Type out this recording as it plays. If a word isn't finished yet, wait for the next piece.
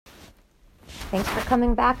Thanks for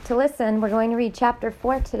coming back to listen. We're going to read chapter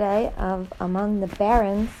 4 today of Among the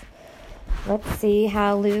Barons. Let's see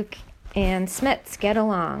how Luke and Smitts get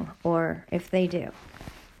along, or if they do.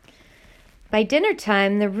 By dinner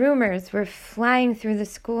time, the rumors were flying through the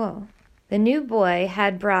school. The new boy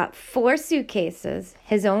had brought 4 suitcases,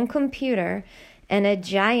 his own computer, and a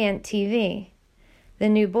giant TV. The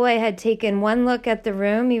new boy had taken one look at the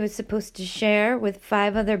room he was supposed to share with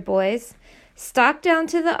 5 other boys, stalked down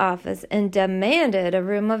to the office, and demanded a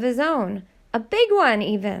room of his own, a big one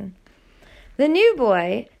even. The new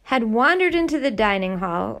boy had wandered into the dining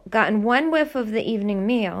hall, gotten one whiff of the evening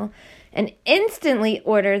meal, and instantly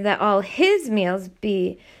ordered that all his meals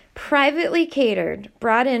be privately catered,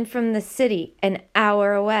 brought in from the city an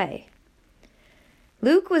hour away.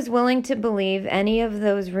 Luke was willing to believe any of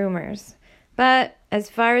those rumors, but as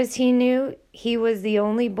far as he knew, he was the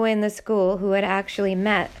only boy in the school who had actually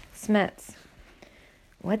met Smitts.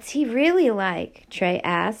 "What's he really like?" Trey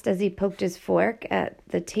asked as he poked his fork at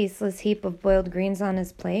the tasteless heap of boiled greens on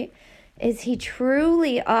his plate. "Is he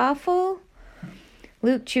truly awful?"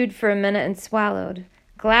 Luke chewed for a minute and swallowed,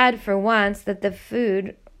 glad for once that the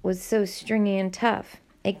food was so stringy and tough.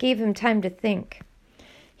 It gave him time to think.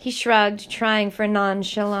 He shrugged, trying for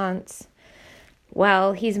nonchalance.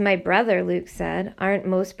 "Well, he's my brother," Luke said. "Aren't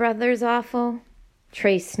most brothers awful?"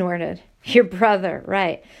 Trey snorted. "Your brother,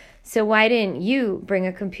 right. So why didn't you bring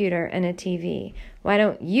a computer and a TV? Why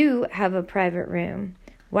don't you have a private room?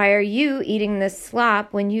 Why are you eating this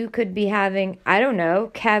slop when you could be having, I don't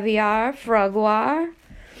know, caviar, foie gras?"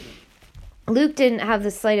 Luke didn't have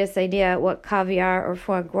the slightest idea what caviar or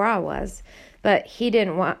foie gras was, but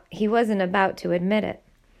he wasn't about to admit it.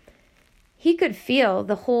 He could feel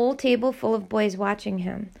the whole table full of boys watching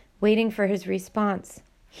him, waiting for his response.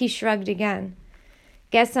 He shrugged again.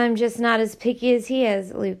 "Guess I'm just not as picky as he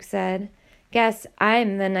is," Luke said. "Guess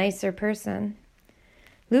I'm the nicer person."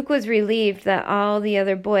 Luke was relieved that all the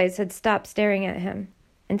other boys had stopped staring at him.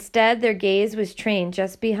 Instead, their gaze was trained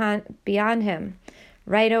just beyond him,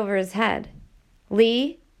 right over his head.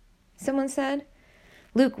 "Lee?" someone said.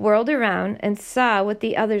 Luke whirled around and saw what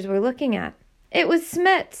the others were looking at. It was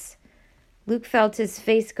Smitts. Luke felt his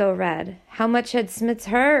face go red. How much had Smitts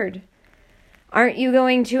heard? "Aren't you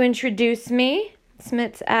going to introduce me?"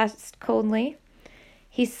 Smitts asked coldly.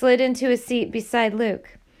 He slid into a seat beside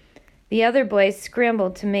Luke. The other boys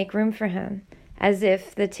scrambled to make room for him, as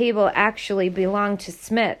if the table actually belonged to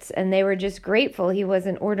Smitts and they were just grateful he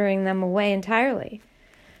wasn't ordering them away entirely.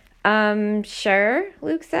 Sure,"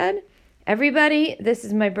 Luke said. "Everybody, this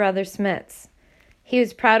is my brother Smitts." He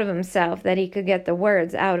was proud of himself that he could get the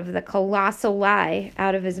words out of the colossal lie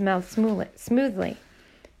out of his mouth smoothly.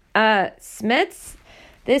 Smitts?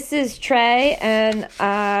 This is Trey and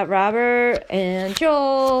Robert and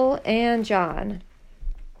Joel and John."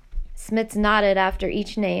 Smitts nodded after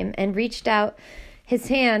each name and reached out his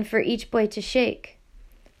hand for each boy to shake.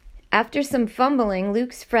 After some fumbling,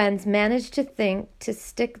 Luke's friends managed to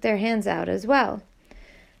stick their hands out as well.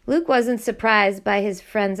 Luke wasn't surprised by his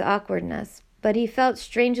friend's awkwardness, but he felt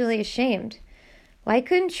strangely ashamed. Why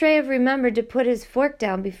couldn't Trey have remembered to put his fork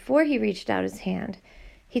down before he reached out his hand?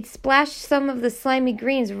 He'd splashed some of the slimy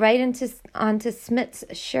greens right onto Smitts'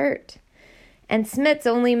 shirt. And Smitts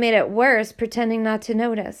only made it worse, pretending not to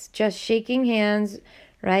notice, just shaking hands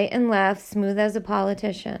right and left, smooth as a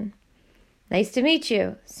politician. "Nice to meet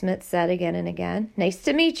you," Smitts said again and again. "Nice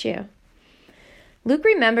to meet you." Luke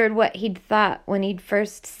remembered what he'd thought when he'd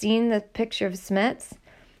first seen the picture of Smitts,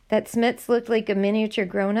 that Smitts looked like a miniature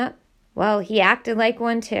grown-up. Well, he acted like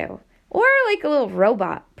one too, or like a little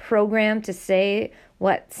robot programmed to say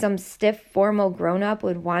what some stiff, formal grown-up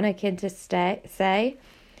would want a kid to say.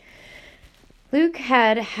 Luke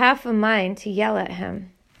had half a mind to yell at him.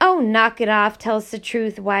 "Oh, knock it off, tell us the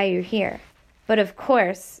truth why you're here." But of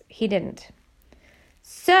course, he didn't.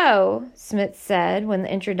 "So," Smith said when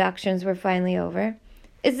the introductions were finally over,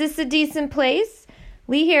 "is this a decent place?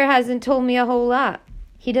 Lee here hasn't told me a whole lot.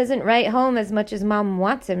 He doesn't write home as much as Mom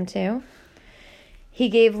wants him to." He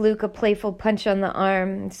gave Luke a playful punch on the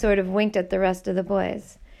arm and sort of winked at the rest of the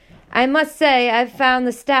boys. "I must say I've found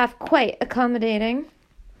the staff quite accommodating."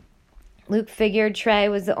 Luke figured Trey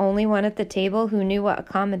was the only one at the table who knew what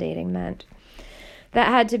accommodating meant. That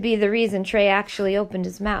had to be the reason Trey actually opened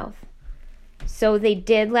his mouth. "So they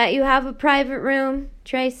did let you have a private room,"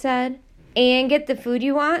 Trey said, "and get the food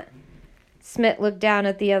you want?" Smith looked down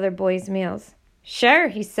at the other boys' meals. "Sure,"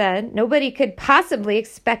 he said. "Nobody could possibly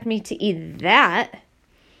expect me to eat that."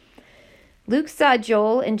 Luke saw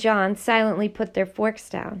Joel and John silently put their forks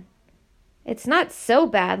down. "It's not so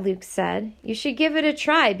bad," Luke said. "You should give it a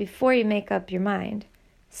try before you make up your mind."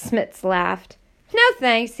 Smitts laughed. "No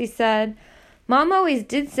thanks," he said. Mom always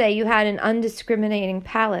did say you had an undiscriminating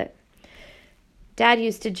palate. Dad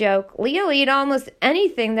used to joke, Leo'll eat almost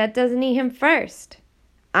anything that doesn't eat him first.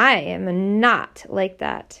 I am not like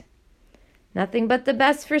that. Nothing but the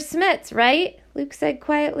best for Smitts, right? Luke said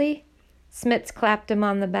quietly. Smitts clapped him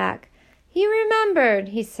on the back. He remembered,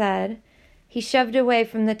 he said. He shoved away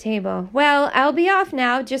from the table. Well, I'll be off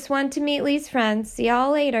now. Just wanted to meet Lee's friends. See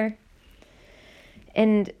y'all later.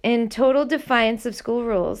 And in total defiance of school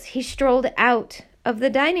rules, he strolled out of the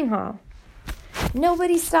dining hall.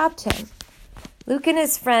 Nobody stopped him. Luke and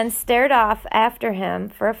his friends stared off after him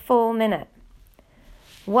for a full minute.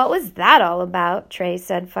 What was that all about? Trey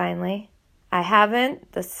said finally. I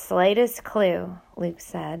haven't the slightest clue, Luke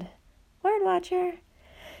said. Word watcher.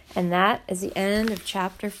 And that is the end of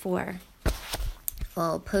chapter 4.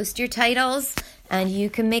 Well, post your titles, and you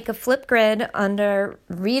can make a flip grid under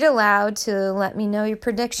Read Aloud to let me know your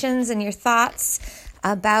predictions and your thoughts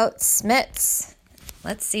about Smitts.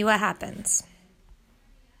 Let's see what happens.